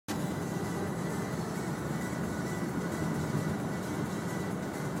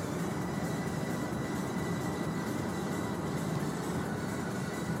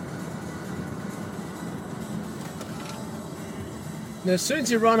Now, as soon as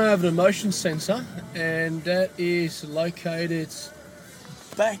you run over the motion sensor, and that is located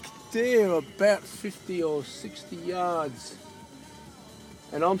back there about 50 or 60 yards.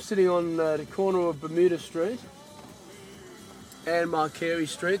 And I'm sitting on the corner of Bermuda Street and Marcari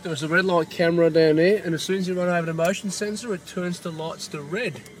Street. There's a red light camera down there, and as soon as you run over the motion sensor, it turns the lights to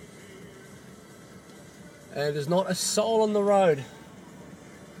red. And there's not a soul on the road.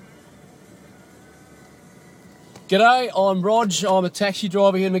 G'day, I'm Rog. I'm a taxi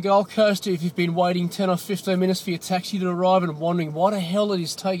driver here in the Gold Coast. If you've been waiting 10 or 15 minutes for your taxi to arrive and wondering why the hell it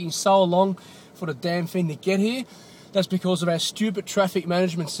is taking so long for the damn thing to get here, that's because of our stupid traffic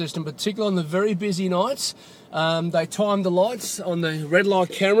management system, particularly on the very busy nights. They time the lights on the red light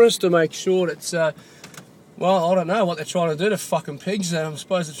cameras to make sure it's, well, I don't know what they're trying to do, the fucking pigs. I'm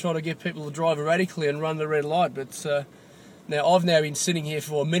supposed to try to get people to drive erratically and run the red light, but now I've been sitting here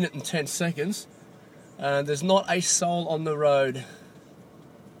for 1 minute and 10 seconds. And there's not a soul on the road.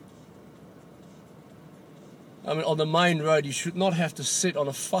 I mean, on the main road, you should not have to sit on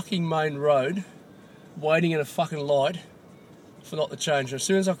a fucking main road waiting at a fucking light for not to change. As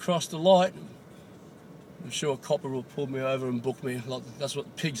soon as I cross the light, I'm sure a copper will pull me over and book me. Like, that's what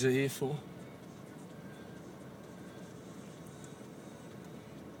the pigs are here for.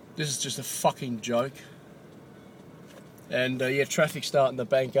 This is just a fucking joke. And yeah, traffic's starting to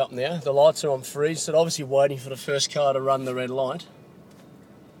bank up now. The lights are on freeze, so they're obviously waiting for the first car to run the red light.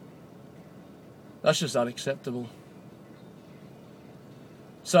 That's just unacceptable.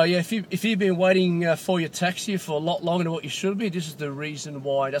 So yeah, if you've been waiting for your taxi for a lot longer than what you should be, this is the reason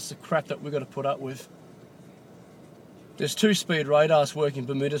why. That's the crap that we've got to put up with. There's 2-speed radars working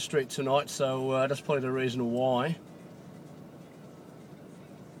Bermuda Street tonight, so that's probably the reason why.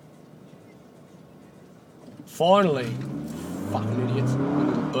 Finally. Fucking idiots. A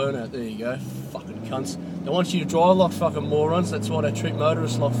little burnout, there you go. Fucking cunts. They want you to drive like fucking morons, that's why they treat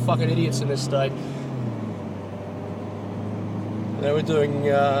motorists like fucking idiots in this state. Now we're doing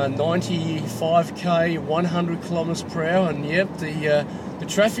 95k, 100 kilometers per hour, and yep, the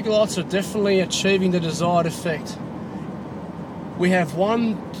traffic lights are definitely achieving the desired effect. We have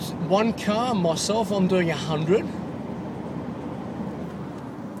one car, myself, I'm doing 100.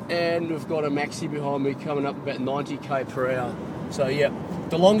 And we've got a maxi behind me coming up about 90k per hour. So yeah,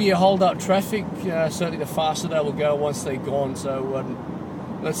 the longer you hold up traffic, certainly the faster they will go once they're gone. So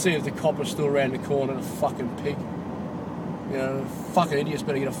let's see if the copper's still around the corner, the fucking pig. You know, fucking idiots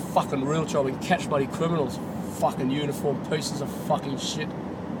better get a fucking real job and catch bloody criminals. Fucking uniform pieces of fucking shit.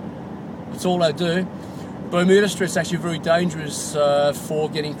 That's all they do. Bermuda Street's actually very dangerous for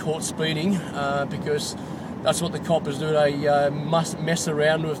getting caught speeding because that's what the coppers do. They must mess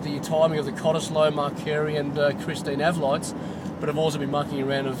around with the timing of the Cottesloe, Marcari and Christine Ave lights, but I've also been mucking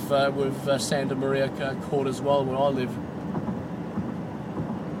around with Santa Maria Court as well, where I live.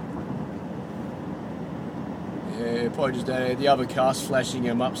 Yeah, probably just the other car's flashing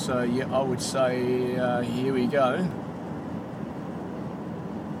them up, so yeah, I would say here we go.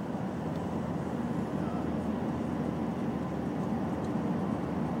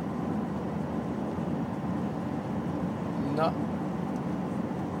 No.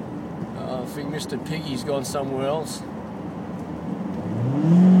 I think Mr. Piggy's gone somewhere else.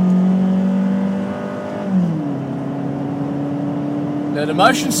 Now the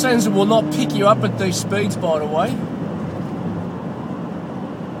motion sensor will not pick you up at these speeds, by the way.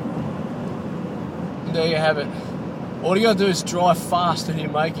 There you have it. All you gotta do is drive fast and you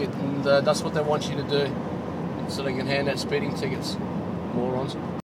make it, and that's what they want you to do, so they can hand out speeding tickets. Morons.